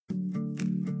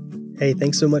Hey,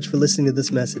 thanks so much for listening to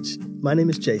this message. My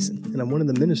name is Jason, and I'm one of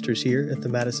the ministers here at the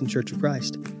Madison Church of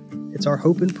Christ. It's our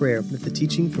hope and prayer that the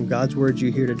teaching from God's Word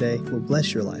you hear today will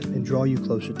bless your life and draw you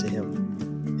closer to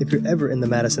Him. If you're ever in the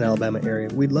Madison, Alabama area,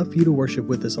 we'd love for you to worship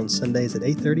with us on Sundays at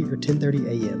 8:30 or 10:30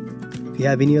 a.m. If you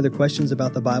have any other questions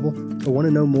about the Bible or want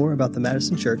to know more about the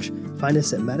Madison Church, find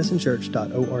us at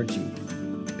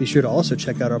madisonchurch.org. Be sure to also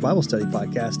check out our Bible study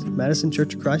podcast, Madison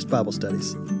Church of Christ Bible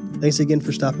Studies. Thanks again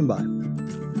for stopping by.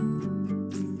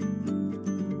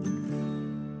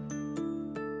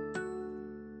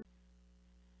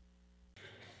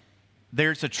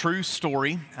 There's a true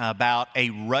story about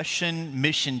a Russian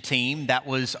mission team that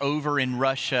was over in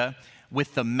Russia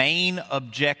with the main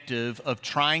objective of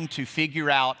trying to figure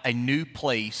out a new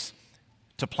place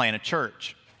to plant a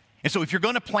church. And so if you're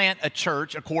going to plant a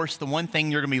church, of course, the one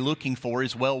thing you're going to be looking for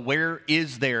is, well, where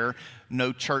is there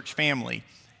no church family?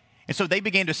 And so they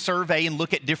began to survey and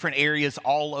look at different areas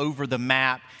all over the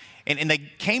map. And they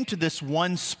came to this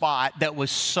one spot that was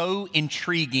so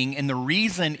intriguing. And the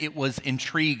reason it was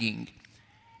intriguing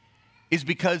is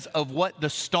because of what the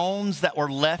stones that were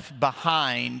left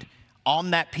behind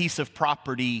on that piece of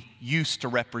property used to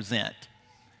represent.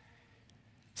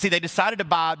 See, they decided to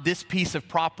buy this piece of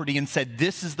property and said,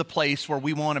 this is the place where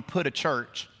we want to put a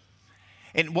church.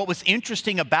 And what was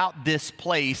interesting about this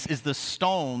place is the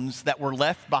stones that were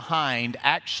left behind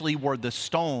actually were the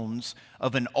stones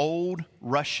of an old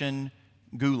Russian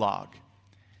gulag.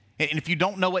 And if you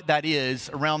don't know what that is,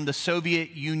 around the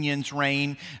Soviet Union's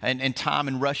reign and time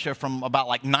in Russia from about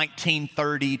like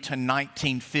 1930 to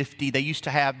 1950, they used to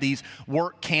have these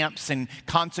work camps and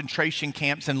concentration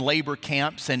camps and labor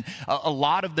camps, and a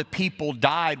lot of the people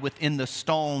died within the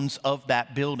stones of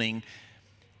that building.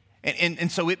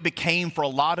 And so it became, for a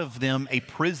lot of them, a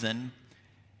prison.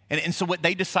 And so what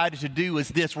they decided to do is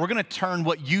this: we're going to turn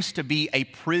what used to be a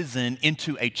prison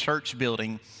into a church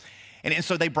building. And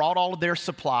so they brought all of their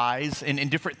supplies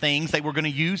and different things. They were going to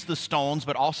use the stones,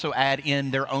 but also add in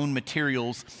their own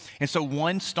materials. And so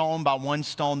one stone by one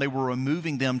stone, they were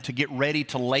removing them to get ready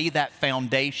to lay that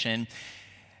foundation.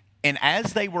 And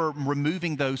as they were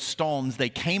removing those stones, they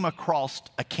came across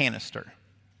a canister.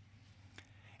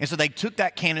 And so they took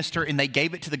that canister and they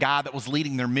gave it to the guy that was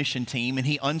leading their mission team. And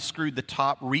he unscrewed the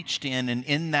top, reached in, and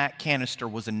in that canister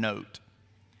was a note.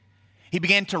 He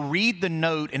began to read the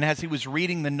note, and as he was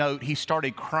reading the note, he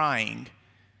started crying.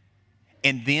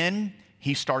 And then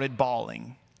he started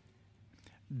bawling.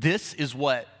 This is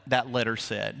what that letter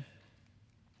said: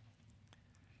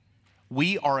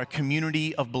 we are a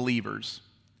community of believers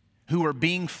who are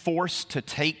being forced to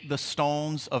take the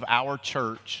stones of our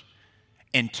church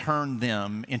and turn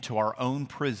them into our own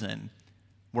prison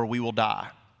where we will die.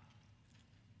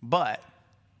 But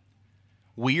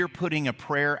we are putting a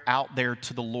prayer out there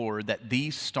to the Lord that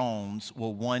these stones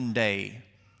will one day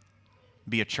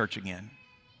be a church again.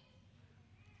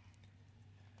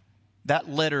 That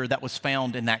letter that was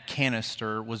found in that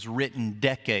canister was written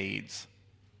decades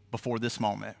before this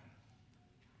moment.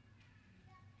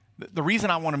 The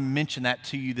reason I want to mention that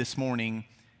to you this morning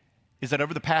is that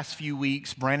over the past few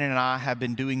weeks, Brandon and I have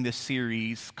been doing this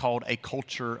series called A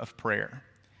Culture of Prayer.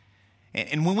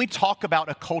 And when we talk about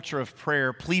a culture of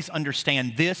prayer, please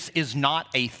understand this is not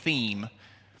a theme.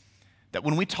 That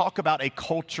when we talk about a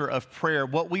culture of prayer,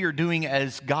 what we are doing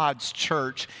as God's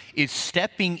church is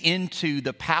stepping into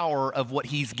the power of what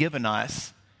He's given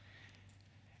us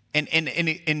and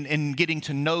getting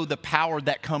to know the power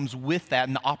that comes with that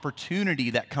and the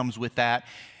opportunity that comes with that.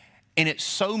 And it's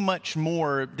so much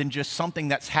more than just something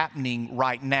that's happening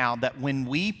right now, that when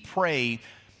we pray,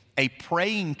 a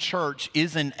praying church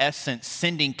is in essence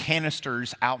sending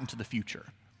canisters out into the future.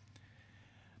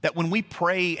 That when we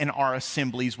pray in our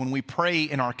assemblies, when we pray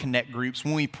in our connect groups,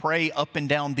 when we pray up and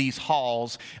down these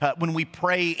halls, when we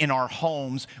pray in our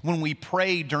homes, when we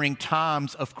pray during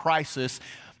times of crisis,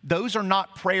 those are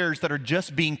not prayers that are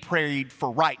just being prayed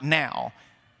for right now.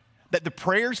 That the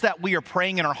prayers that we are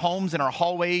praying in our homes, in our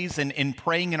hallways, and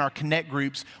praying in our connect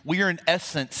groups, we are in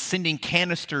essence sending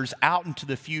canisters out into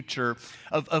the future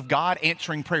of God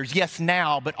answering prayers. Yes,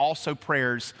 now, but also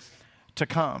prayers to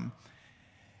come.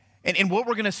 And what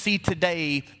we're going to see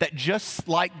today, that just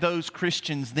like those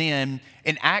Christians then,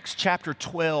 in Acts chapter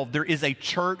 12, there is a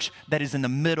church that is in the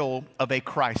middle of a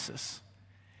crisis.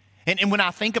 And when I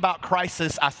think about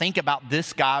crisis, I think about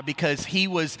this guy because he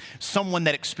was someone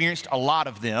that experienced a lot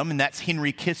of them, and that's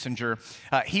Henry Kissinger.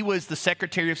 He was the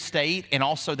Secretary of State and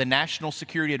also the National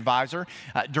Security Advisor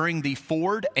during the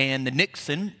Ford and the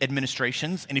Nixon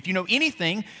administrations. And if you know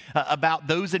anything about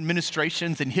those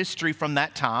administrations and history from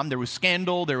that time, there was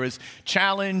scandal, there was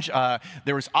challenge,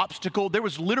 there was obstacle, there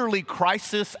was literally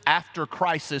crisis after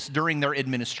crisis during their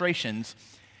administrations.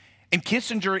 And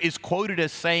Kissinger is quoted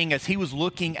as saying, as he was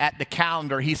looking at the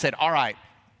calendar, he said, all right,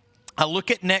 I look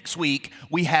at next week,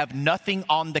 we have nothing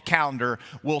on the calendar.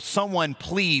 Will someone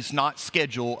please not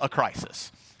schedule a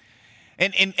crisis?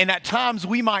 And at times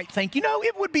we might think,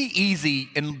 it would be easy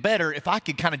and better if I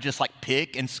could kind of just like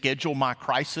pick and schedule my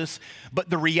crisis. But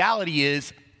the reality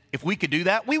is, if we could do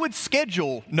that, we would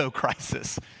schedule no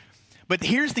crisis. But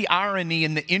here's the irony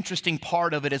and the interesting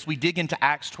part of it as we dig into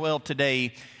Acts 12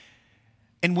 today.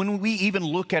 And when we even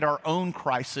look at our own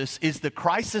crisis, is the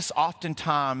crisis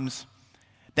oftentimes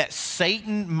that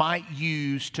Satan might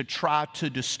use to try to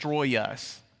destroy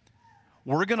us.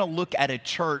 We're going to look at a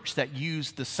church that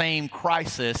used the same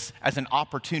crisis as an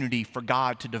opportunity for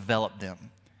God to develop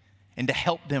them and to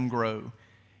help them grow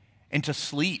and to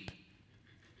sleep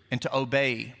and to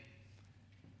obey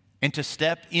and to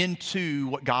step into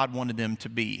what God wanted them to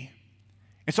be.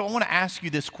 And so I want to ask you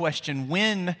this question.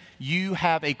 When you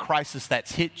have a crisis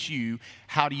that's hit you,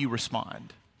 how do you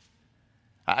respond?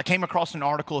 I came across an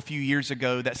article a few years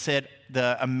ago that said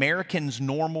the American's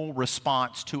normal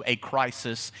response to a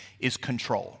crisis is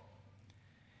control.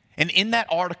 And in that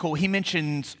article, he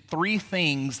mentions 3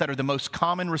 things that are the most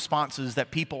common responses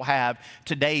that people have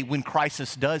today when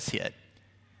crisis does hit.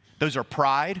 Those are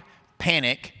pride,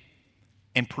 panic,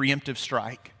 and preemptive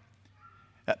strike.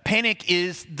 Panic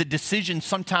is the decision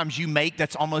sometimes you make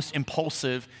that's almost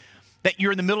impulsive, that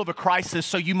you're in the middle of a crisis,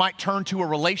 so you might turn to a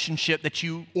relationship that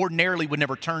you ordinarily would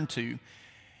never turn to.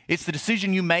 It's the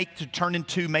decision you make to turn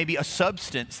into maybe a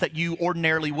substance that you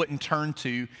ordinarily wouldn't turn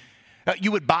to.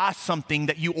 You would buy something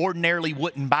that you ordinarily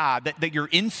wouldn't buy, that your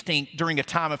instinct during a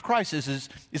time of crisis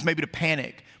is maybe to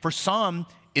panic. For some,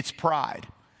 it's pride.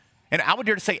 And I would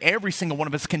dare to say every single one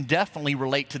of us can definitely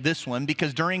relate to this one,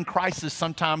 because during crisis,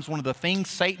 sometimes one of the things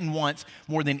Satan wants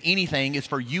more than anything is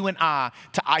for you and I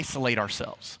to isolate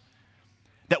ourselves.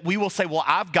 That we will say, well,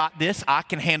 I've got this, I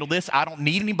can handle this, I don't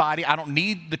need anybody, I don't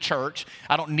need the church,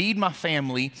 I don't need my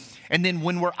family. And then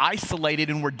when we're isolated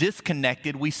and we're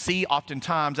disconnected, we see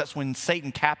oftentimes that's when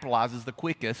Satan capitalizes the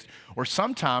quickest, or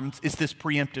sometimes it's this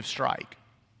preemptive strike.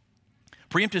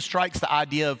 Preemptive strike's the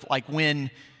idea of like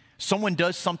when someone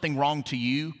does something wrong to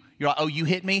you, you're like, oh, you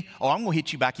hit me? Oh, I'm going to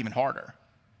hit you back even harder.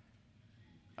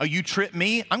 Oh, you trip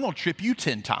me? I'm going to trip you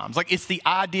 10 times. Like, it's the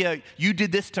idea, you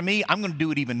did this to me, I'm going to do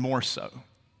it even more so.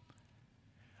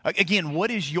 Again,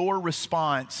 what is your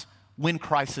response when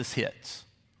crisis hits?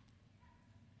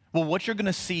 Well, what you're going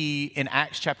to see in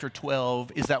Acts chapter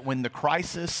 12 is that when the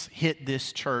crisis hit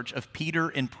this church of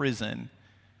Peter in prison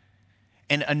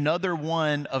and another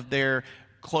one of their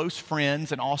close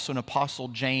friends and also an apostle,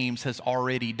 James, has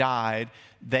already died,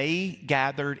 they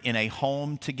gathered in a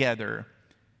home together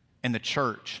and the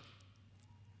church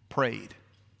prayed.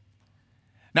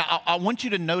 Now, I want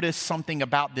you to notice something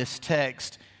about this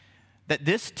text, that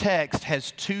this text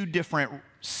has 2 different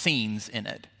scenes in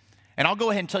it. And I'll go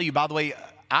ahead and tell you, by the way,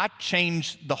 I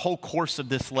changed the whole course of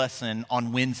this lesson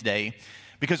on Wednesday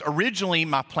because originally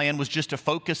my plan was just to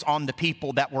focus on the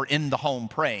people that were in the home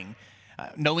praying.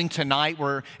 Knowing tonight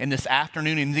and this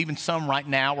afternoon, and even some right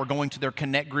now, we're going to their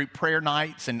Connect group prayer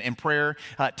nights and prayer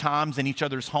times in each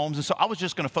other's homes. And so I was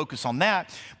just going to focus on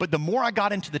that. But the more I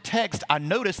got into the text, I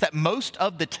noticed that most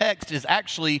of the text is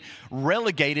actually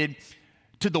relegated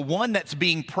to the one that's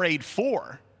being prayed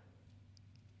for,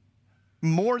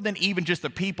 more than even just the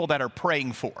people that are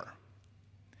praying for.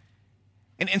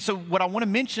 And so what I want to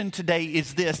mention today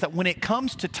is this, that when it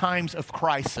comes to times of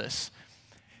crisis,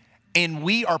 and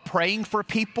we are praying for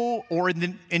people, or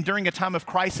during a time of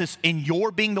crisis, and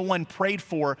you're being the one prayed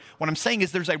for, what I'm saying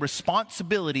is there's a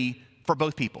responsibility for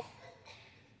both people.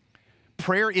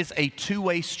 Prayer is a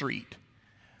 2-way street.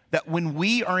 That when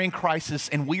we are in crisis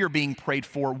and we are being prayed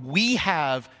for, we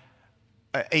have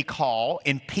a call,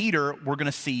 and Peter, we're going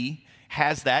to see,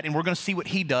 has that, and we're going to see what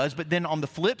he does. But then on the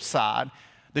flip side,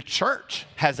 the church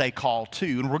has a call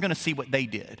too, and we're going to see what they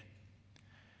did.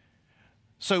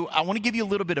 So I want to give you a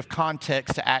little bit of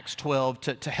context to Acts 12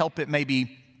 to help it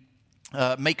maybe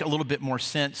make a little bit more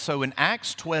sense. So in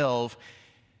Acts 12,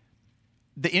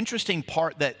 the interesting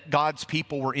part that God's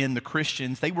people were in, the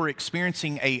Christians, they were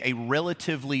experiencing a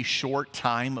relatively short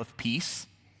time of peace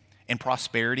and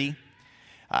prosperity.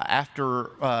 After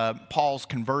Paul's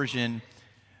conversion,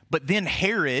 But then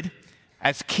Herod,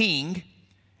 as king,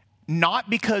 not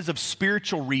because of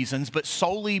spiritual reasons, but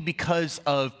solely because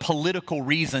of political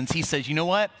reasons, he says, you know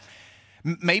what?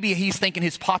 Maybe he's thinking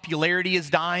his popularity is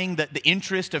dying, that the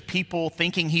interest of people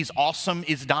thinking he's awesome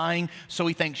is dying. So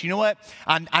he thinks, you know what?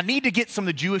 I need to get some of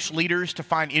the Jewish leaders to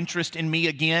find interest in me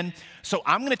again. So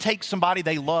I'm going to take somebody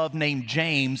they love named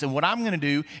James, and what I'm going to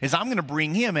do is I'm going to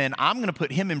bring him in, I'm going to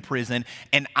put him in prison,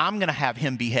 and I'm going to have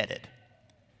him beheaded.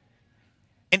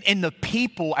 And the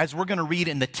people, as we're going to read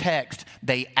in the text,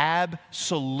 they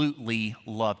absolutely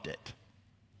loved it.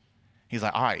 He's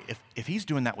like, all right, if he's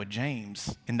doing that with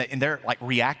James and they're like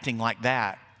reacting like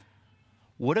that,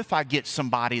 what if I get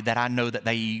somebody that I know that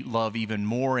they love even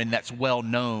more and that's well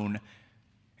known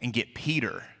and get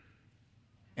Peter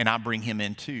and I bring him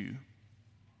in too?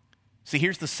 See,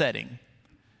 here's the setting.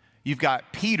 You've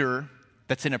got Peter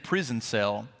that's in a prison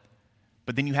cell,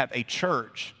 but then you have a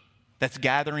church that's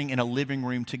gathering in a living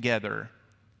room together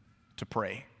to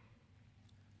pray.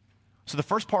 So the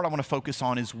first part I want to focus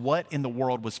on is what in the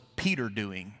world was Peter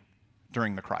doing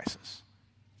during the crisis?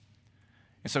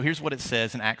 And so here's what it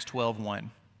says in Acts 12:1.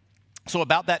 So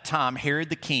about that time, Herod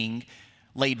the king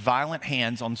laid violent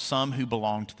hands on some who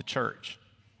belonged to the church.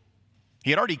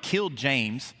 He had already killed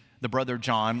James, the brother of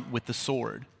John, with the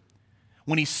sword.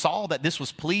 When he saw that this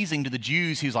was pleasing to the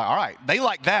Jews, he was like, all right, they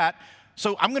like that,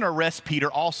 so I'm going to arrest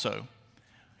Peter also.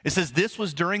 It says, this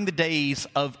was during the days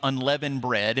of unleavened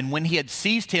bread, and when he had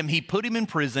seized him, he put him in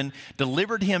prison,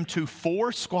 delivered him to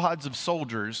 4 squads of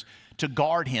soldiers to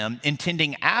guard him,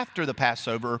 intending after the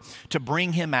Passover to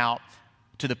bring him out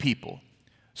to the people.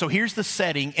 So here's the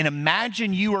setting, and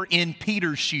imagine you are in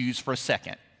Peter's shoes for a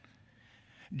second.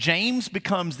 James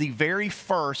becomes the very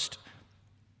first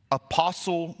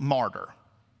apostle martyr.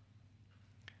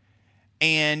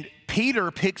 And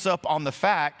Peter picks up on the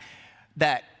fact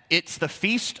that it's the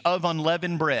Feast of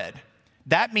Unleavened Bread.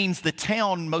 That means the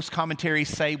town, most commentaries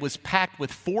say, was packed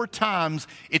with 4 times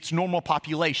its normal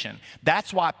population.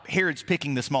 That's why Herod's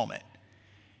picking this moment.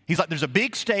 He's like, there's a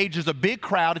big stage, there's a big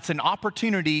crowd. It's an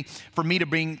opportunity for me to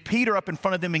bring Peter up in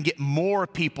front of them and get more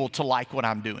people to like what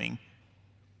I'm doing.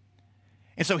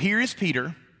 And so here is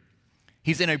Peter.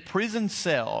 He's in a prison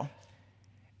cell.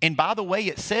 And by the way,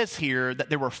 it says here that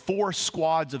there were 4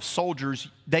 squads of soldiers.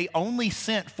 They only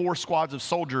sent 4 squads of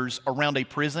soldiers around a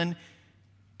prison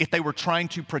if they were trying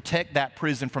to protect that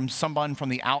prison from someone from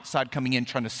the outside coming in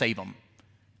trying to save them,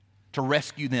 to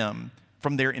rescue them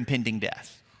from their impending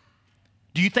death.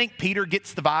 Do you think Peter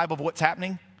gets the vibe of what's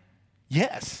happening?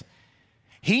 Yes.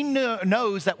 He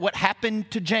knows that what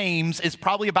happened to James is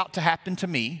probably about to happen to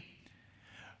me.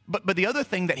 But the other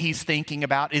thing that he's thinking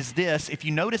about is this. If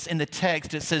you notice in the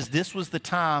text, it says this was the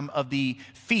time of the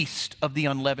Feast of the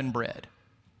Unleavened Bread.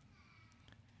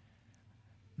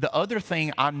 The other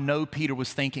thing I know Peter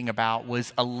was thinking about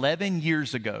was 11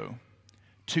 years ago,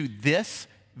 to this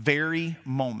very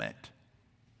moment,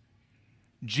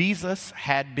 Jesus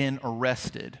had been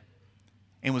arrested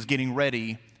and was getting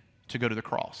ready to go to the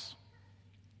cross.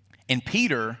 And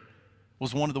Peter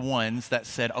was one of the ones that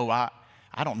said, oh, I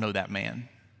don't know that man.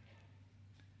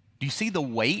 Do you see the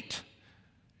weight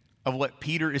of what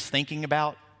Peter is thinking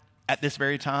about at this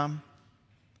very time?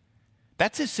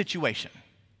 That's his situation.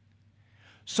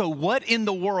 So what in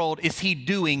the world is he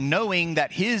doing knowing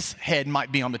that his head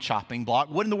might be on the chopping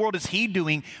block? What in the world is he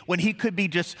doing when he could be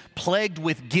just plagued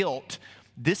with guilt?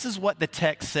 This is what the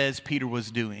text says Peter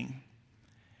was doing.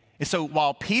 And so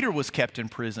while Peter was kept in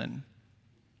prison,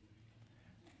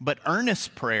 but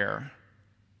earnest prayer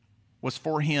was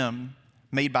for him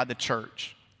made by the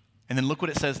church. And then look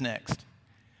what it says next.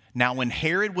 Now, when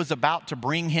Herod was about to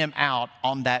bring him out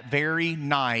on that very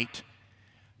night,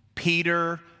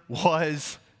 Peter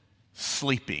was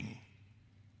sleeping.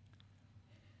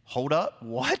 Hold up,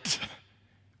 what?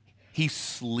 He's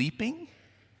sleeping?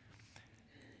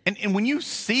 And when you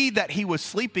see that he was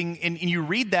sleeping and you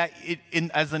read that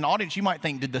as an audience, you might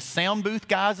think, did the sound booth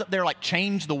guys up there like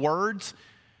change the words?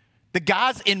 The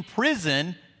guy's in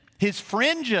prison, his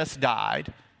friend just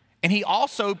died. And he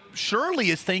also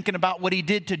surely is thinking about what he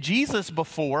did to Jesus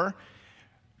before.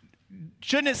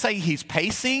 Shouldn't it say he's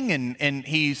pacing and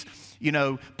he's,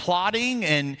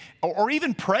 plotting or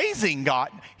even praising God?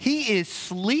 He is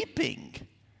sleeping.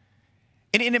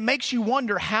 And it makes you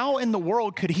wonder, how in the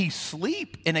world could he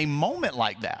sleep in a moment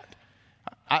like that?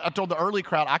 I told the early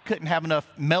crowd I couldn't have enough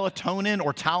melatonin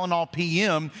or Tylenol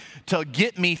PM to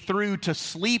get me through to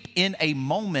sleep in a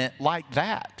moment like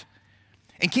that.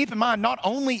 And keep in mind, not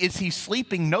only is he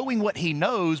sleeping knowing what he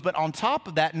knows, but on top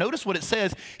of that, notice what it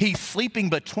says, he's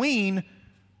sleeping between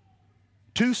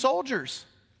 2 soldiers.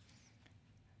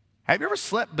 Have you ever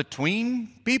slept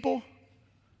between people?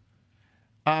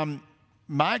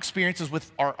 My experiences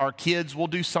with our kids, we'll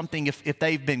do something if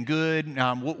they've been good.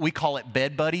 We call it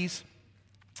bed buddies.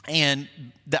 And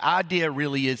the idea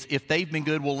really is if they've been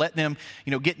good, we'll let them,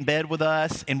 get in bed with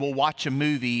us and we'll watch a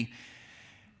movie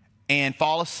and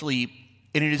fall asleep.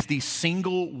 And it is the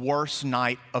single worst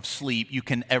night of sleep you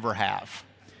can ever have.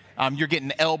 You're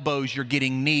getting elbows, you're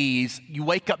getting knees. You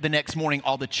wake up the next morning,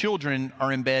 all the children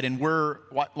are in bed, and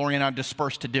Lori and I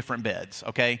dispersed to different beds,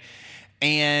 okay?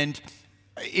 And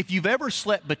if you've ever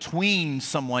slept between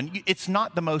someone, it's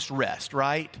not the most rest,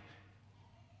 right?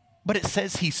 But it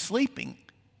says he's sleeping.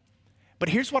 But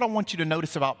here's what I want you to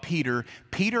notice about Peter.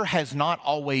 Peter has not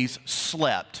always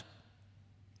slept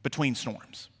between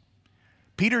storms.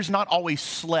 Peter's not always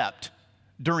slept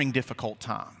during difficult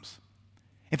times.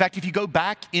 In fact, if you go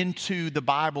back into the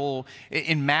Bible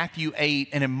in Matthew 8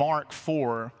 and in Mark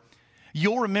 4,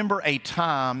 you'll remember a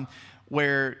time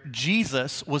where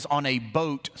Jesus was on a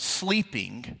boat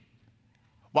sleeping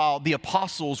while the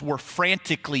apostles were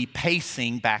frantically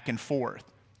pacing back and forth.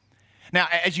 Now,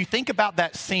 as you think about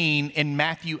that scene in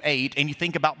Matthew 8 and you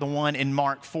think about the one in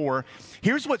Mark 4,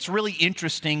 here's what's really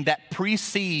interesting that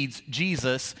precedes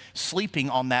Jesus sleeping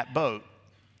on that boat.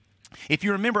 If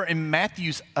you remember in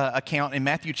Matthew's account, in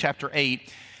Matthew chapter 8,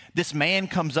 this man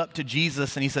comes up to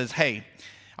Jesus and he says, hey,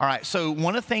 all right, so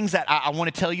one of the things that I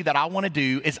want to tell you that I want to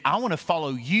do is I want to follow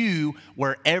you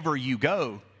wherever you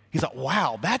go. He's like,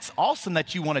 wow, that's awesome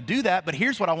that you want to do that, but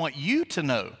here's what I want you to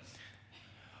know.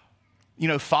 You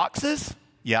know foxes?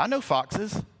 Yeah, I know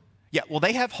foxes. Yeah, well,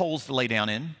 they have holes to lay down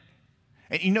in.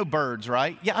 And you know birds,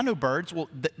 right? Yeah, I know birds. Well,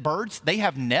 birds, they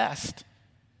have nests.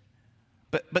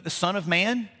 But the Son of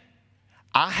Man,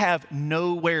 I have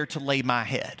nowhere to lay my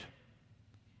head.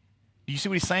 Do you see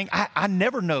what he's saying? I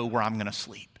never know where I'm going to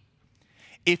sleep.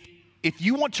 If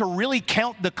you want to really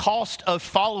count the cost of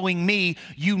following me,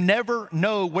 you never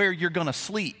know where you're going to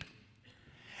sleep.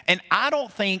 And I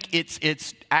don't think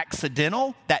it's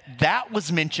accidental that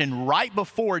was mentioned right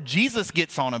before Jesus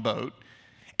gets on a boat.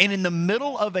 And in the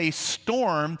middle of a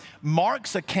storm,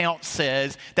 Mark's account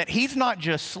says that he's not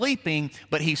just sleeping,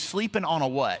 but he's sleeping on a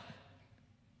what?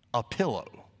 A pillow.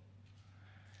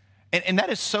 And that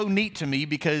is so neat to me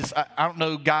because I don't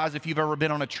know, guys, if you've ever been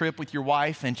on a trip with your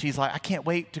wife and she's like, I can't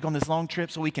wait to go on this long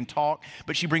trip so we can talk,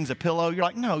 but she brings a pillow. You're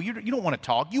like, no, you don't want to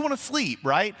talk. You want to sleep,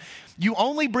 right? You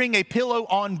only bring a pillow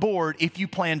on board if you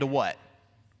plan to what?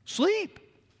 Sleep.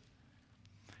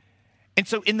 And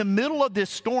so in the middle of this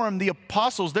storm, the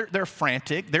apostles, they're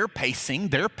frantic, they're pacing,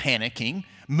 they're panicking,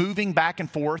 moving back and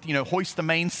forth, hoist the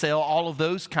mainsail, all of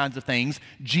those kinds of things.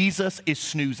 Jesus is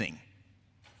snoozing.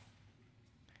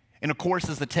 And of course,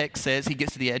 as the text says, he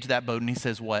gets to the edge of that boat and he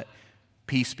says what?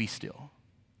 Peace be still.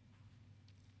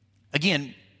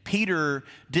 Again, Peter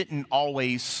didn't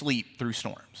always sleep through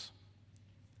storms.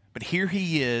 But here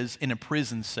he is in a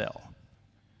prison cell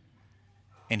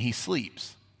and he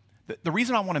sleeps. The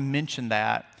reason I want to mention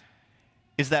that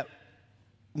is that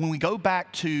when we go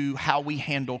back to how we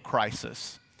handle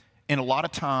crisis, and a lot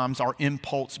of times our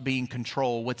impulse being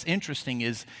control, what's interesting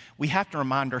is we have to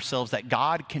remind ourselves that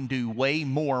God can do way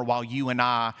more while you and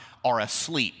I are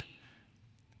asleep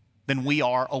than we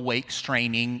are awake,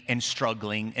 straining and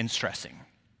struggling and stressing.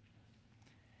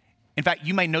 In fact,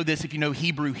 you may know this if you know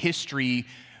Hebrew history,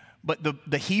 but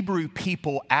the Hebrew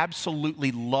people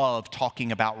absolutely love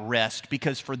talking about rest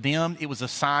because for them it was a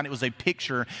sign, it was a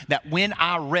picture that when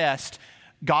I rest,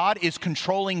 God is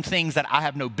controlling things that I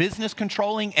have no business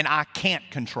controlling and I can't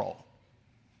control.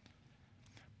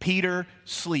 Peter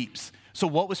sleeps. So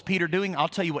what was Peter doing? I'll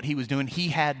tell you what he was doing. He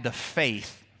had the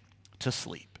faith to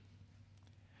sleep.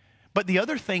 But the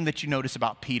other thing that you notice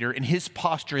about Peter and his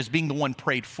posture as being the one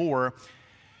prayed for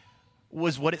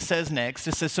was what it says next.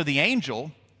 It says, so the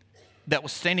angel that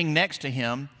was standing next to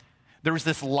him, there was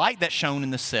this light that shone in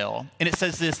the cell. And it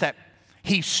says this, that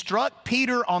he struck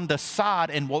Peter on the side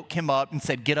and woke him up and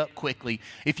said, get up quickly.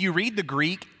 If you read the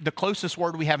Greek, the closest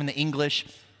word we have in the English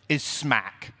is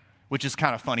smack, which is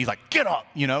kind of funny. He's like, get up,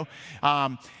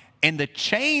 and the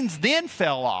chains then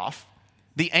fell off.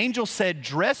 The angel said,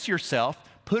 dress yourself,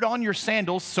 put on your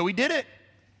sandals. So he did it.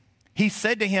 He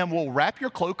said to him, well, wrap your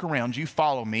cloak around you,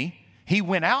 follow me. He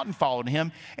went out and followed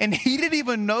him, and he didn't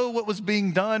even know what was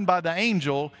being done by the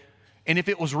angel. And if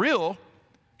it was real,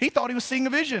 he thought he was seeing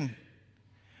a vision.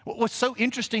 What's so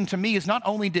interesting to me is not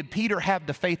only did Peter have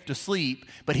the faith to sleep,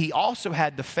 but he also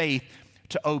had the faith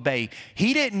to obey.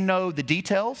 He didn't know the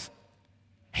details.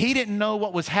 He didn't know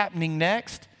what was happening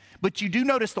next. But you do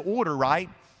notice the order, right?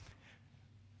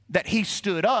 That he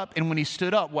stood up, and when he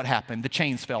stood up, what happened? The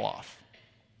chains fell off.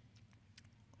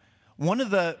 One of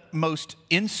the most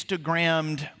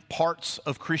Instagrammed parts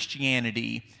of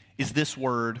Christianity is this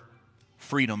word,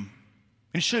 freedom.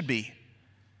 It should be.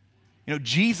 You know,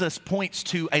 Jesus points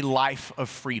to a life of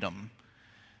freedom.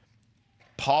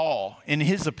 Paul, in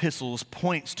his epistles,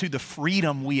 points to the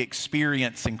freedom we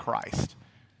experience in Christ.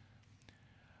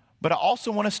 But I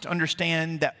also want us to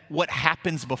understand that what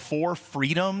happens before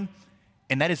freedom,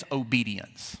 and that is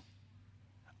obedience.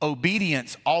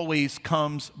 Obedience always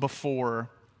comes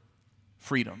before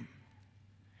freedom.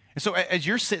 And so as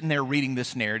you're sitting there reading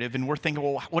this narrative and we're thinking,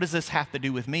 well, what does this have to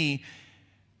do with me?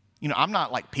 You know, I'm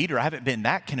not like Peter. I haven't been in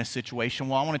that kind of situation.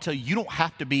 Well, I want to tell you, you don't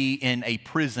have to be in a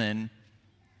prison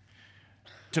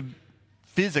to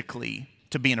physically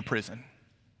to be in a prison.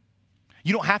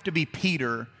 You don't have to be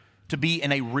Peter to be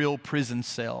in a real prison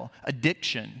cell.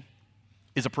 Addiction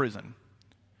is a prison.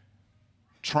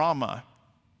 Trauma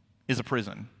is a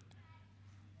prison.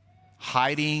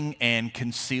 Hiding and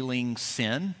concealing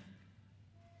sin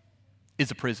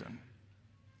is a prison.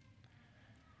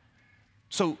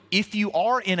 So if you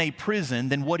are in a prison,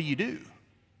 then what do?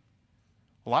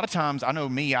 A lot of times, I know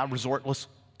me, I resort,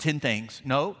 10 things.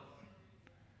 No.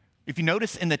 If you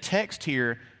notice in the text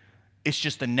here, it's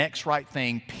just the next right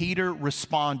thing. Peter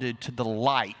responded to the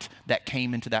light that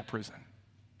came into that prison.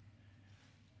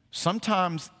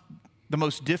 Sometimes the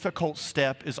most difficult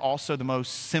step is also the most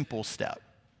simple step.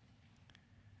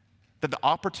 That the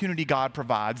opportunity God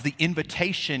provides, the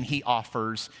invitation he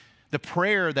offers, the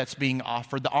prayer that's being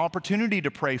offered, the opportunity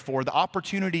to pray for, the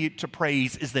opportunity to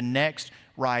praise is the next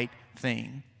right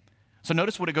thing. So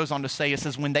notice what it goes on to say. It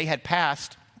says, when they had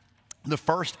passed the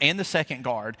first and the second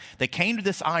guard, they came to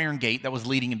this iron gate that was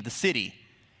leading into the city.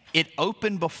 It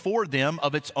opened before them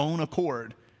of its own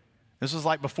accord. This was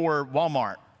like before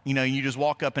Walmart. You know, you just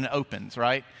walk up and it opens,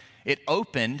 right? It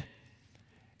opened,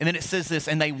 and then it says this,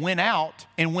 and they went out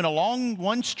and went along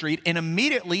one street, and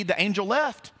immediately the angel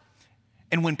left.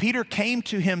 And when Peter came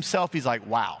to himself, he's like,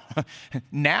 wow,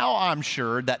 now I'm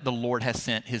sure that the Lord has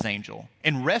sent his angel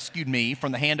and rescued me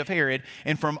from the hand of Herod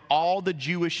and from all the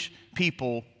Jewish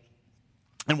people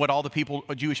and what all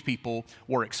the Jewish people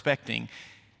were expecting.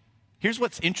 Here's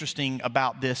what's interesting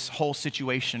about this whole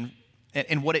situation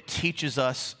and what it teaches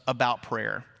us about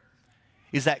prayer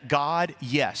is that God,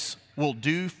 yes, will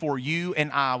do for you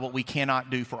and I what we cannot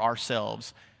do for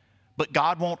ourselves, but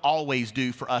God won't always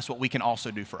do for us what we can also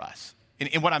do for us.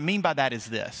 And what I mean by that is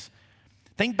this.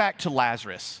 Think back to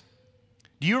Lazarus.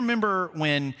 Do you remember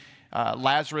when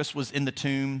Lazarus was in the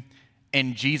tomb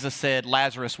and Jesus said,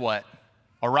 Lazarus, what?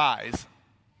 Arise.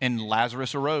 And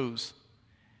Lazarus arose.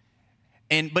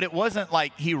 But it wasn't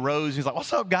like he rose. He's like,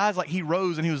 what's up, guys? Like he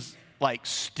rose and he was like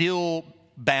still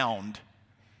bound.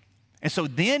 And so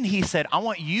then he said, I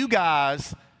want you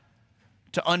guys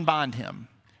to unbind him.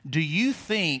 Do you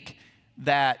think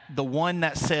that the one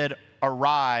that said,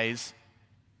 arise,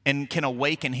 and can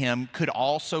awaken him could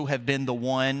also have been the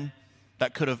one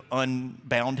that could have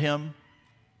unbound him?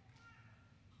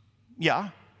 Yeah.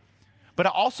 But I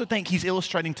also think he's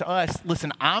illustrating to us,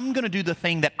 listen, I'm going to do the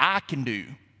thing that I can do,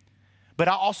 but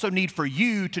I also need for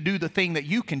you to do the thing that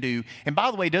you can do. And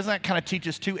by the way, doesn't that kind of teach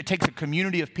us too? It takes a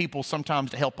community of people sometimes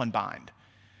to help unbind.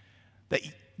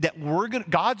 That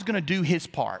God's going to do his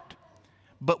part.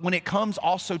 But when it comes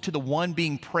also to the one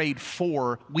being prayed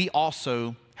for, we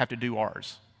also have to do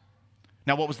ours.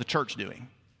 Now, what was the church doing?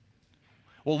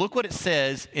 Well, look what it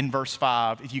says in verse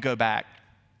 5 if you go back.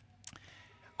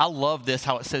 I love this,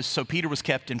 how it says, so Peter was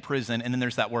kept in prison, and then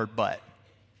there's that word but.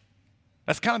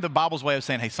 That's kind of the Bible's way of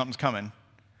saying, hey, something's coming.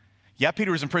 Yeah,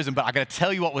 Peter was in prison, but I got to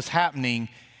tell you what was happening.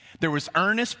 There was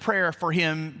earnest prayer for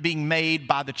him being made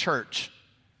by the church.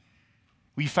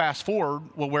 We fast forward,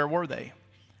 well, where were they?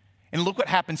 And look what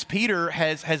happens. Peter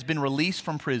has been released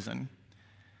from prison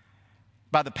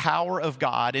by the power of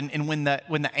God. And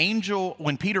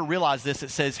when Peter realized this, it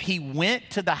says he went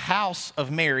to the house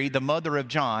of Mary, the mother of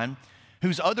John,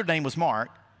 whose other name was Mark,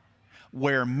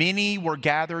 where many were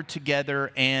gathered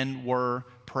together and were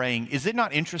praying. Is it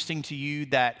not interesting to you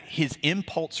that his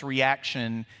impulse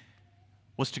reaction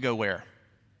was to go where?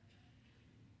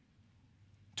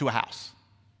 To a house.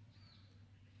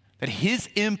 That his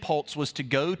impulse was to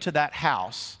go to that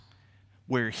house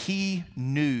where he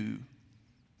knew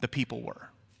the people were.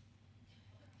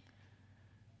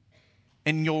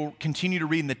 And you'll continue to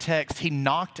read in the text, he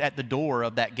knocked at the door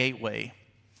of that gateway.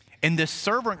 And this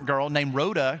servant girl named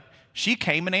Rhoda, she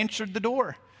came and answered the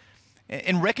door.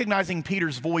 And recognizing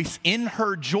Peter's voice in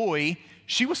her joy,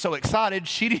 she was so excited,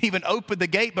 she didn't even open the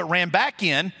gate but ran back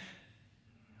in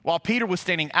while Peter was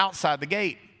standing outside the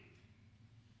gate.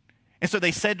 And so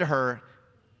they said to her,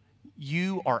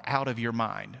 you are out of your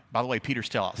mind. By the way, Peter's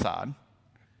still outside.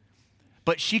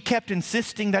 But she kept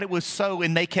insisting that it was so,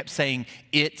 and they kept saying,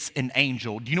 it's an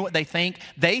angel. Do you know what they think?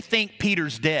 They think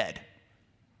Peter's dead.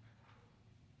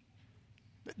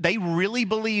 They really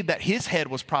believe that his head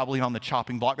was probably on the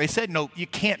chopping block. They said, no, you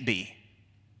can't be.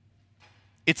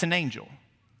 It's an angel.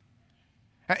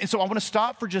 And so I want to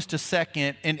stop for just a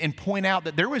second and point out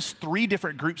that there was 3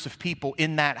 different groups of people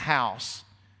in that house.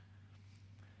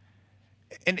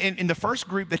 And in the first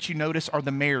group that you notice are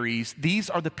the Marys. These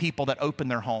are the people that open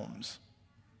their homes.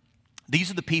 These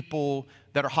are the people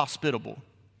that are hospitable.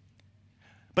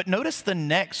 But notice the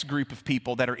next group of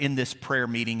people that are in this prayer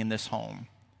meeting in this home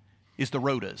is the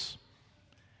Rhodas.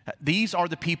 These are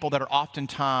the people that are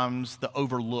oftentimes the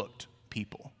overlooked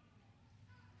people.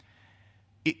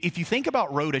 If you think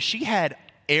about Rhoda, she had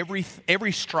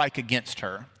every strike against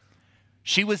her.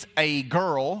 She was a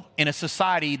girl in a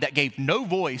society that gave no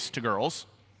voice to girls.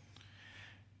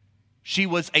 She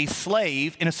was a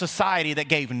slave in a society that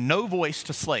gave no voice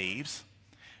to slaves.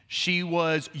 She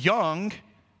was young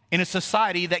in a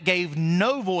society that gave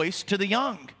no voice to the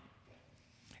young.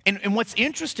 And what's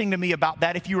interesting to me about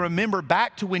that, if you remember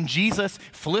back to when Jesus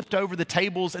flipped over the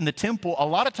tables in the temple, a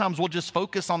lot of times we'll just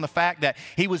focus on the fact that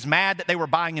he was mad that they were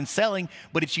buying and selling.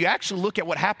 But if you actually look at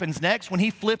what happens next, when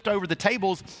he flipped over the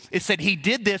tables, it said he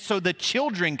did this so the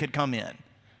children could come in.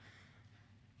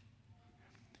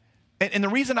 And the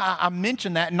reason I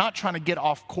mention that, not trying to get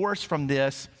off course from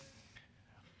this,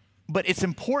 but it's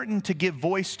important to give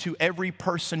voice to every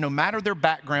person, no matter their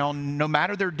background, no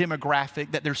matter their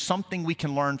demographic, that there's something we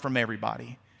can learn from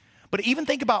everybody. But even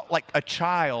think about like a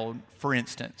child, for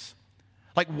instance.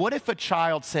 Like what if a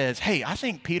child says, hey, I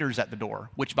think Peter's at the door,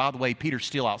 which by the way, Peter's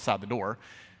still outside the door.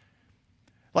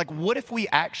 Like what if we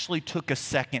actually took a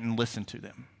second and listened to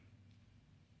them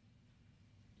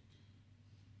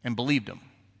and believed them?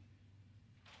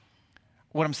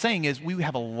 What I'm saying is we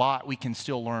have a lot we can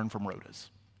still learn from Rhodas.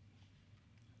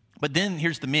 But then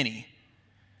here's the many.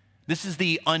 This is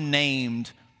the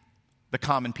unnamed, the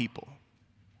common people.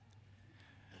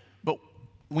 But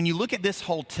when you look at this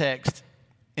whole text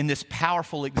in this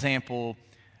powerful example,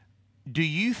 do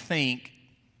you think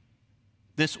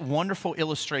this wonderful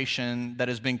illustration that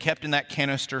has been kept in that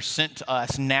canister sent to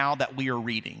us now that we are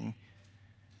reading,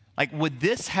 like would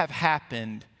this have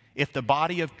happened if the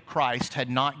body of Christ had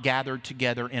not gathered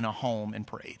together in a home and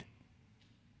prayed?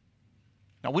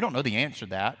 Now, we don't know the answer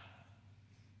to that.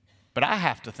 But I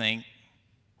have to think,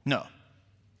 no.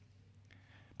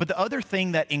 But the other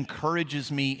thing that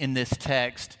encourages me in this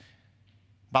text,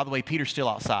 by the way, Peter's still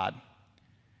outside,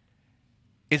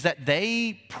 is that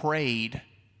they prayed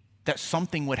that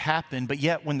something would happen, but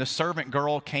yet when the servant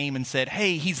girl came and said,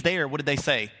 hey, he's there, what did they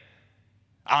say?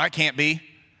 Oh, it can't be.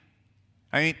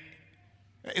 I mean,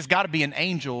 it's got to be an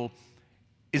angel.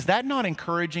 Is that not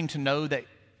encouraging to know that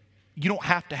you don't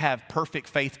have to have perfect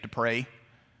faith to pray?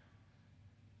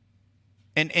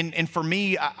 And for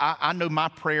me, I know my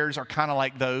prayers are kind of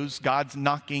like those. God's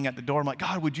knocking at the door. I'm like,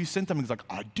 God, would you send them? He's like,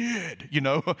 I did, you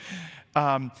know.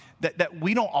 That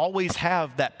we don't always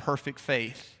have that perfect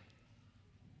faith.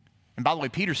 And by the way,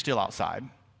 Peter's still outside.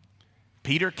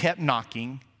 Peter kept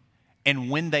knocking. And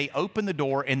when they opened the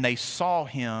door and they saw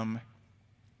him,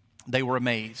 they were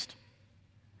amazed.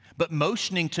 But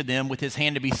motioning to them with his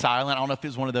hand to be silent, I don't know if it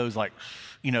was one of those like,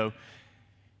 you know,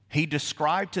 he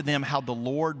described to them how the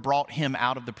Lord brought him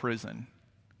out of the prison.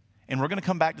 And we're going to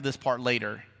come back to this part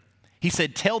later. He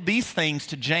said, tell these things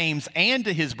to James and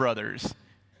to his brothers.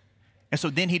 And so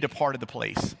then he departed the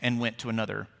place and went to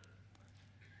another.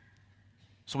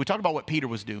 So we talked about what Peter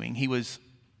was doing. He was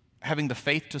having the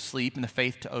faith to sleep and the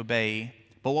faith to obey.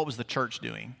 But what was the church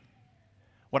doing?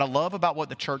 What I love about what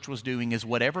the church was doing is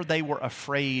whatever they were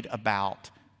afraid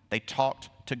about, they talked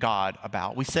to God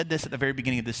about. We said this at the very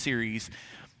beginning of this series,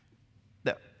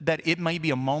 that it may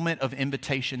be a moment of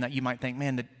invitation that you might think,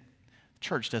 man, the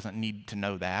church doesn't need to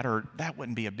know that, or that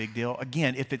wouldn't be a big deal.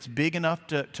 Again, if it's big enough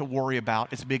to worry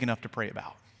about, it's big enough to pray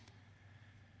about.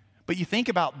 But you think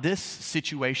about this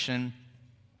situation,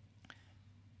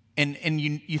 and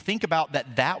you think about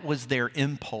that was their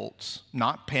impulse,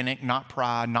 not panic, not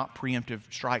pride, not preemptive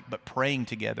strike, but praying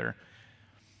together.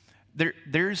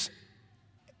 There's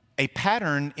a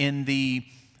pattern in the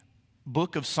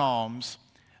book of Psalms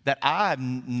that I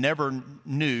never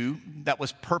knew that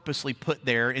was purposely put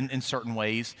there in certain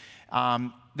ways.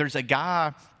 There's a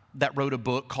guy that wrote a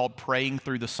book called Praying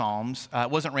Through the Psalms. It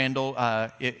wasn't Randall,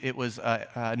 it was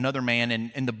another man.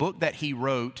 And in the book that he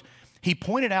wrote, he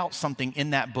pointed out something in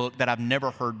that book that I've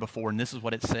never heard before, and this is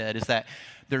what it said, is that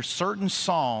there's certain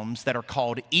psalms that are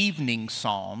called evening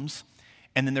psalms,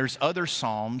 and then there's other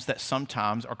psalms that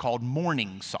sometimes are called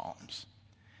morning psalms.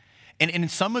 And in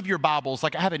some of your Bibles,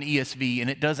 like I have an ESV, and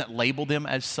it doesn't label them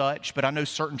as such, but I know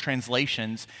certain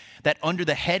translations that under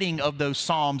the heading of those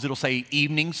psalms, it'll say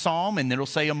evening psalm, and it'll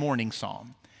say a morning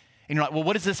psalm. And you're like, well,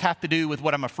 what does this have to do with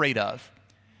what I'm afraid of?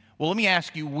 Well, let me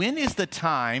ask you, when is the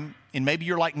time, and maybe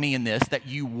you're like me in this, that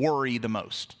you worry the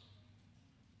most?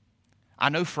 I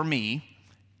know for me,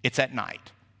 it's at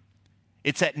night.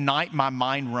 It's at night my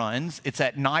mind runs. It's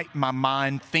at night my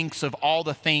mind thinks of all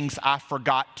the things I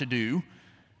forgot to do.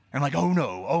 I'm like, oh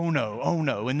no, oh no, oh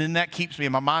no. And then that keeps me,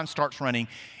 and my mind starts running.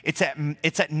 It's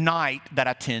at night that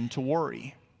I tend to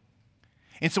worry.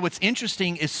 And so what's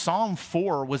interesting is Psalm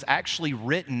 4 was actually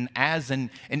written as an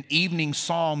evening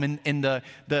psalm, and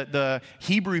the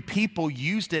Hebrew people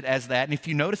used it as that. And if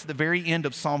you notice at the very end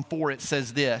of Psalm 4, it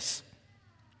says this.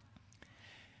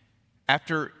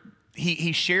 After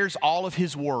he shares all of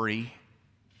his worry,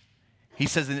 he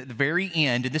says at the very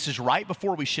end, and this is right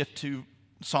before we shift to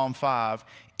Psalm 5,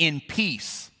 in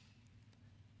peace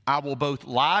I will both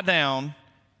lie down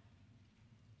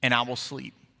and I will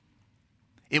sleep.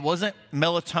 It wasn't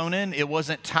melatonin, it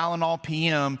wasn't Tylenol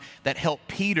PM that helped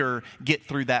Peter get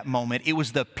through that moment. It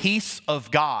was the peace of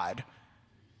God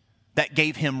that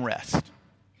gave him rest.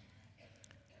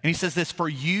 And he says this, for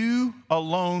you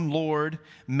alone, Lord,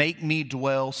 make me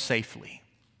dwell safely.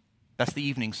 That's the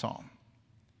evening psalm.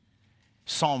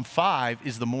 Psalm 5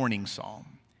 is the morning psalm.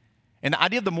 And the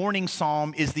idea of the morning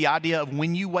psalm is the idea of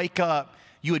when you wake up,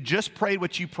 you had just prayed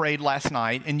what you prayed last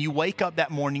night, and you wake up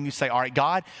that morning, you say, all right,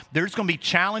 God, there's going to be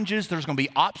challenges, there's going to be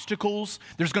obstacles,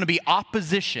 there's going to be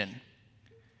opposition.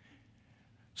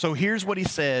 So here's what he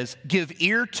says, give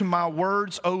ear to my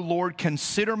words, O Lord,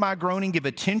 consider my groaning, give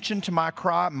attention to my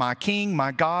cry, my King,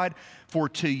 my God, for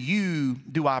to you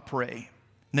do I pray.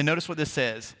 And then notice what this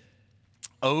says,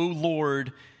 O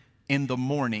Lord, in the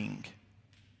morning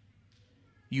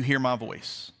you hear my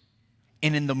voice,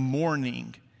 and in the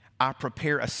morning I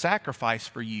prepare a sacrifice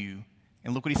for you.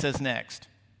 And look what he says next,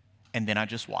 and then I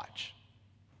just watch.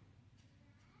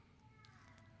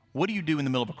 What do you do in the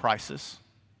middle of a crisis?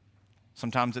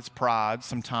 Sometimes it's pride,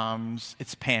 sometimes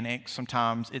it's panic,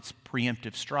 sometimes it's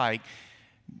preemptive strike.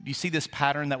 Do you see this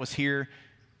pattern that was here?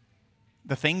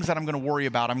 The things that I'm going to worry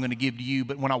about, I'm going to give to you,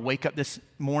 but when I wake up this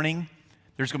morning,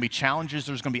 there's going to be challenges,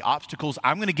 there's going to be obstacles.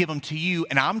 I'm going to give them to you,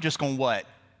 and I'm just going to what?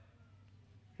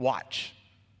 Watch.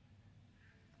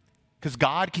 Because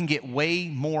God can get way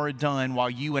more done while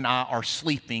you and I are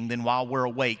sleeping than while we're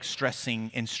awake, stressing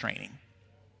and straining.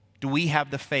 Do we have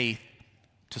the faith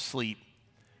to sleep?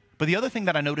 But the other thing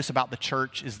that I notice about the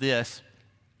church is this,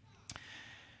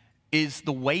 is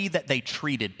the way that they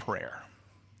treated prayer.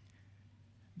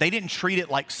 They didn't treat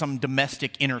it like some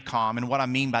domestic intercom. And what I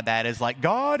mean by that is like,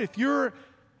 God, if you're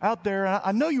out there,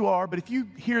 I know you are, but if you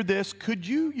hear this, could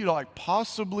you like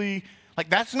possibly, like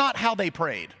that's not how they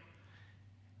prayed.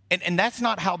 And that's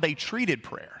not how they treated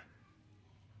prayer.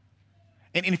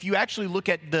 And if you actually look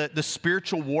at the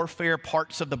spiritual warfare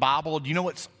parts of the Bible, do you know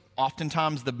what's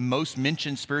oftentimes the most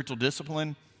mentioned spiritual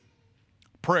discipline?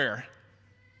 Prayer.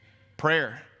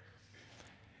 Prayer.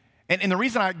 And the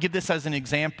reason I give this as an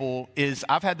example is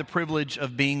I've had the privilege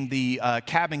of being the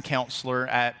cabin counselor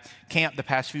at camp the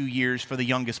past few years for the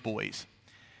youngest boys.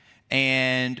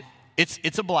 And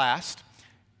it's a blast.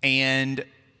 And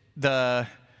the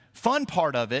fun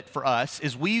part of it for us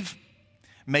is we've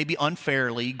maybe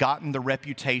unfairly gotten the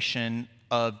reputation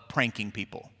of pranking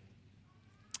people.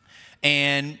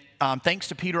 And thanks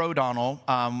to Peter O'Donnell,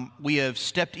 we have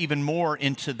stepped even more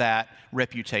into that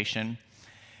reputation.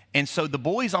 And so the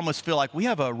boys almost feel like we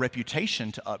have a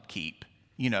reputation to upkeep,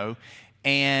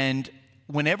 And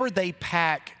whenever they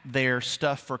pack their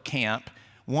stuff for camp,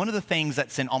 one of the things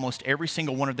that's in almost every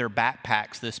single one of their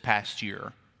backpacks this past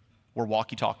year were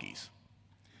walkie-talkies.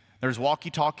 There's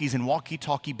walkie-talkies and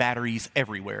walkie-talkie batteries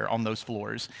everywhere on those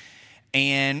floors.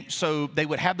 And so they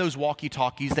would have those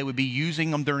walkie-talkies. They would be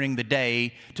using them during the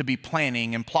day to be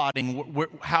planning and plotting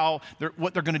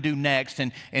what they're going to do next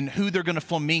and who they're going to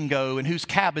flamingo and whose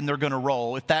cabin they're going to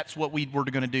roll, if that's what we were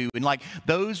going to do. And like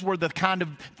those were the kind of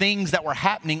things that were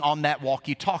happening on that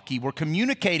walkie-talkie. We're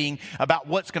communicating about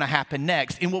what's going to happen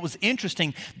next. And what was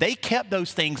interesting, they kept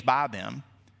those things by them.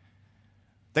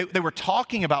 They were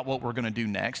talking about what we're going to do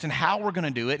next and how we're going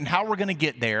to do it and how we're going to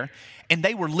get there. And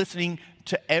they were listening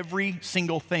to every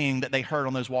single thing that they heard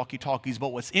on those walkie-talkies. But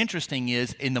what's interesting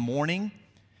is in the morning,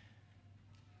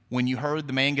 when you heard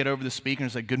the man get over the speaker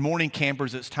and say, good morning,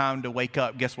 campers, it's time to wake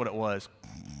up, guess what it was?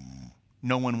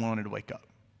 No one wanted to wake up.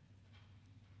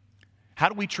 How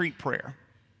do we treat prayer?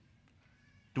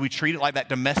 Do we treat it like that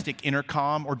domestic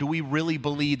intercom, or do we really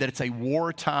believe that it's a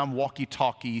wartime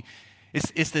walkie-talkie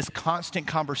It's this constant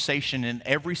conversation in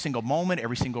every single moment,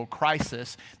 every single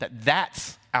crisis,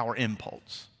 that's our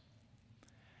impulse.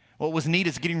 What was neat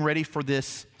is getting ready for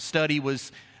this study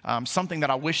was something that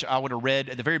I wish I would have read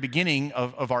at the very beginning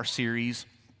of our series,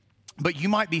 but you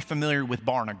might be familiar with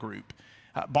Barna Group.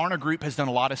 Barna Group has done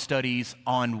a lot of studies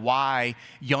on why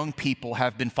young people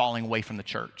have been falling away from the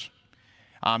church.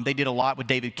 They did a lot with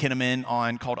David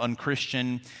Kinnaman called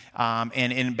Unchristian,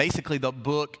 and basically the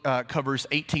book covers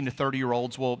 18 to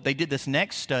 30-year-olds. Well, they did this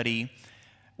next study,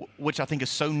 which I think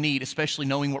is so neat, especially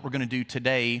knowing what we're going to do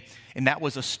today, and that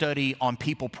was a study on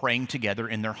people praying together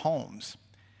in their homes.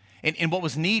 And what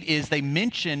was neat is they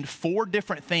mentioned 4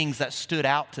 different things that stood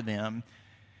out to them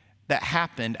that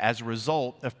happened as a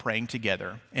result of praying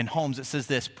together in homes. It says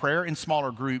this: prayer in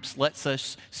smaller groups lets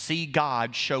us see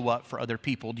God show up for other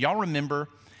people. Do y'all remember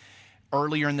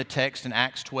earlier in the text in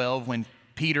Acts 12 when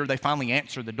Peter, they finally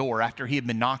answered the door after he had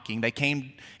been knocking? They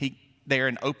came there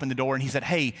and opened the door, and he said,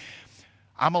 "Hey,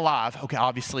 I'm alive." Okay,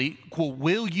 obviously. Cool.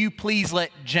 Will you please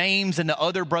let James and the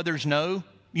other brothers know?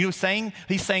 You know what I'm saying?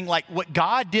 He's saying, like, what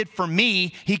God did for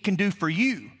me, he can do for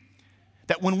you.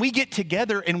 That when we get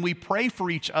together and we pray for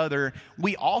each other,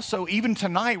 we also, even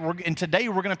tonight and today,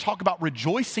 we're going to talk about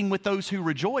rejoicing with those who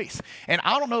rejoice. And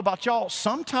I don't know about y'all,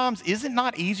 sometimes is it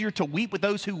not easier to weep with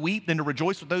those who weep than to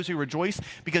rejoice with those who rejoice?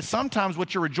 Because sometimes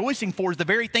what you're rejoicing for is the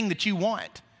very thing that you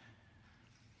want.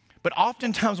 But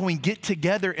oftentimes when we get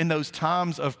together in those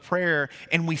times of prayer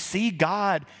and we see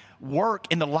God work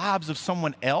in the lives of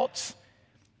someone else,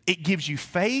 it gives you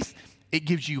faith, it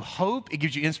gives you hope, it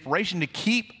gives you inspiration to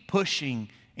keep pushing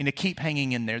and to keep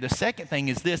hanging in there. The second thing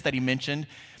is this that he mentioned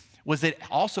was that it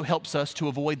also helps us to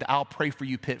avoid the "I'll pray for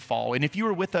you" pitfall. And if you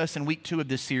were with us in week 2 of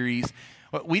this series,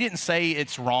 we didn't say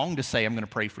it's wrong to say, "I'm going to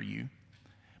pray for you."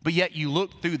 But yet you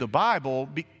look through the Bible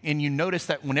and you notice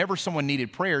that whenever someone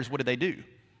needed prayers, what did they do?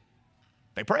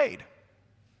 They prayed.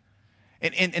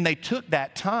 And they took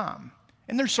that time.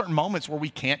 And there's certain moments where we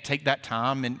can't take that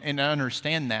time, and I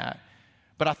understand that.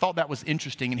 But I thought that was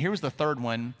interesting. And here was the third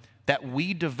one, that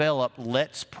we develop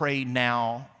 "let's pray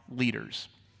now" leaders.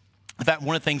 In fact,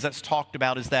 one of the things that's talked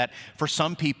about is that for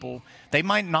some people, they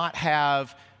might not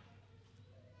have,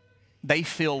 they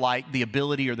feel like the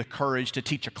ability or the courage to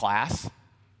teach a class,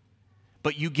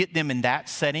 but you get them in that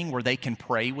setting where they can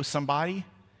pray with somebody.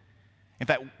 In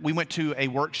fact, we went to a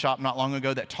workshop not long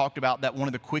ago that talked about that one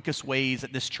of the quickest ways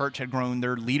that this church had grown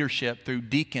their leadership through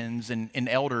deacons and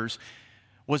elders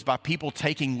was by people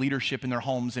taking leadership in their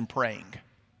homes and praying.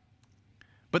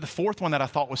 But the fourth one that I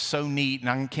thought was so neat, and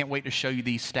I can't wait to show you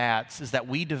these stats, is that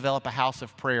we develop a house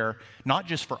of prayer, not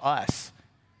just for us,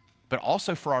 but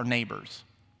also for our neighbors.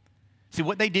 See,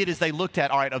 what they did is they looked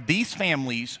at, all right, of these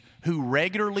families who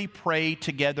regularly pray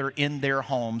together in their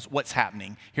homes, what's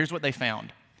happening? Here's what they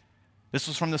found. This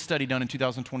was from the study done in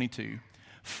 2022.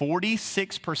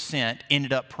 46%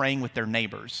 ended up praying with their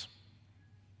neighbors.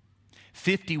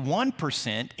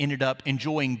 51% ended up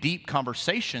enjoying deep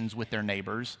conversations with their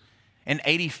neighbors. And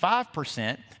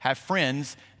 85% have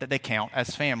friends that they count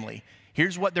as family.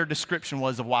 Here's what their description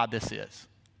was of why this is.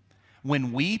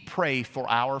 When we pray for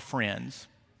our friends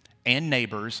and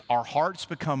neighbors, our hearts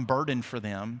become burdened for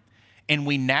them, and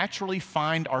we naturally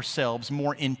find ourselves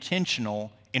more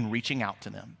intentional in reaching out to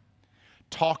them,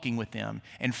 talking with them,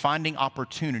 and finding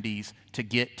opportunities to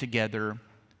get together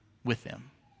with them.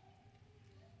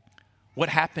 What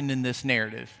happened in this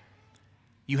narrative?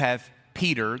 You have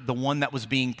Peter, the one that was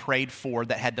being prayed for,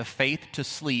 that had the faith to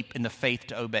sleep and the faith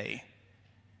to obey.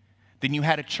 Then you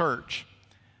had a church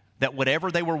that whatever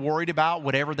they were worried about,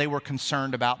 whatever they were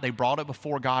concerned about, they brought it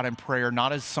before God in prayer,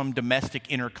 not as some domestic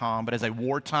intercom, but as a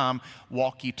wartime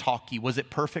walkie-talkie. Was it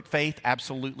perfect faith?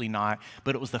 Absolutely not.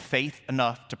 But it was the faith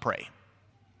enough to pray.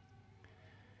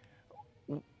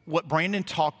 What Brandon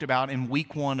talked about in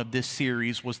week 1 of this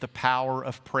series was the power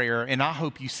of prayer, and I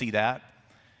hope you see that.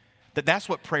 That's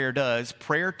what prayer does.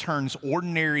 Prayer turns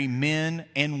ordinary men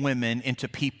and women into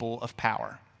people of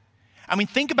power. I mean,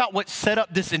 think about what set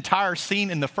up this entire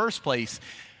scene in the first place.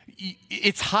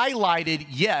 It's highlighted,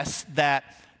 yes, that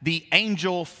the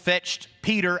angel fetched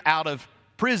Peter out of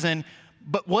prison,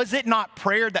 but was it not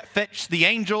prayer that fetched the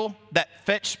angel that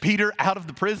fetched Peter out of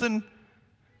the prison?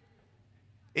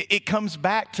 It comes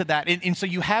back to that. And so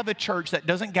you have a church that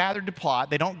doesn't gather to plot,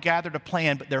 they don't gather to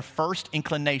plan, but their first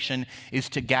inclination is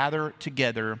to gather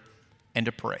together and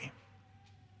to pray.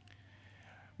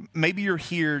 Maybe you're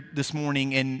here this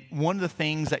morning, and one of the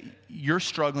things that you're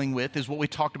struggling with is what we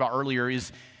talked about earlier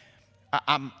is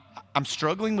I'm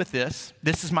struggling with this.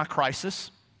 This is my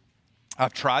crisis.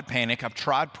 I've tried panic, I've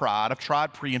tried pride, I've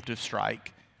tried preemptive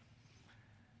strike,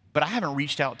 but I haven't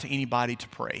reached out to anybody to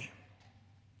pray.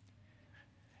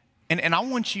 And I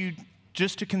want you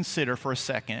just to consider for a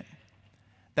second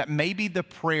that maybe the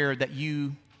prayer that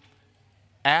you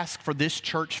ask for this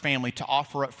church family to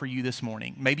offer up for you this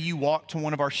morning, maybe you walk to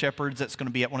one of our shepherds that's going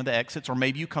to be at one of the exits, or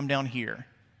maybe you come down here.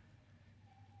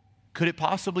 Could it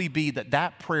possibly be that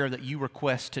that prayer that you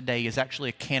request today is actually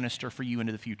a canister for you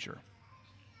into the future?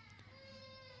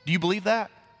 Do you believe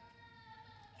that?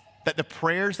 That the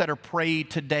prayers that are prayed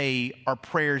today are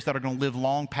prayers that are going to live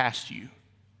long past you?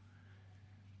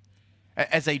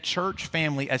 As a church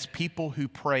family, as people who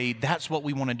pray, that's what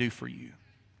we want to do for you.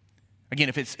 Again,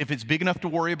 if it's big enough to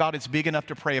worry about, it's big enough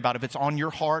to pray about. If it's on your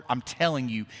heart, I'm telling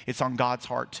you, it's on God's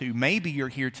heart too. Maybe you're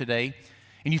here today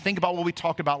and you think about what we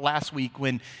talked about last week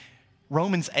when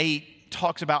Romans 8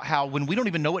 talks about how when we don't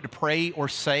even know what to pray or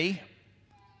say,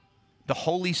 the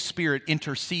Holy Spirit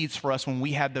intercedes for us when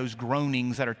we have those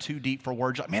groanings that are too deep for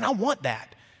words. Like, man, I want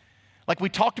that. Like we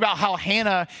talked about how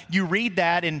Hannah, you read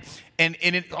that and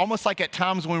it's almost like at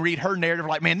times when we read her narrative, we're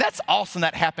like, man, that's awesome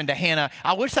that happened to Hannah.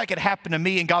 I wish that could happen to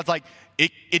me. And God's like,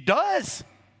 it does.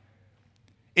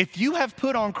 If you have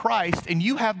put on Christ and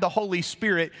you have the Holy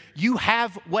Spirit, you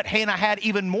have what Hannah had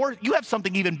even more. You have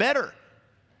something even better.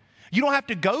 You don't have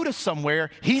to go to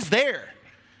somewhere. He's there.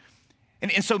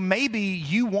 And so maybe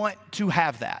you want to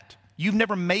have that. You've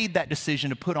never made that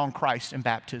decision to put on Christ in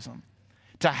baptism.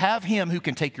 To have him who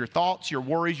can take your thoughts, your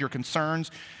worries, your concerns,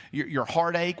 your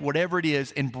heartache, whatever it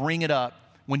is, and bring it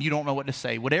up when you don't know what to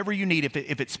say. Whatever you need, if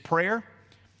it's prayer,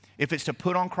 if it's to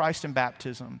put on Christ in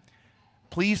baptism,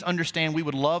 please understand we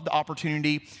would love the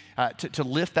opportunity to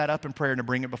lift that up in prayer and to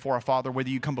bring it before our Father. Whether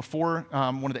you come before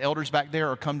one of the elders back there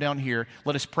or come down here,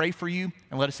 let us pray for you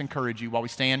and let us encourage you while we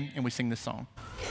stand and we sing this song.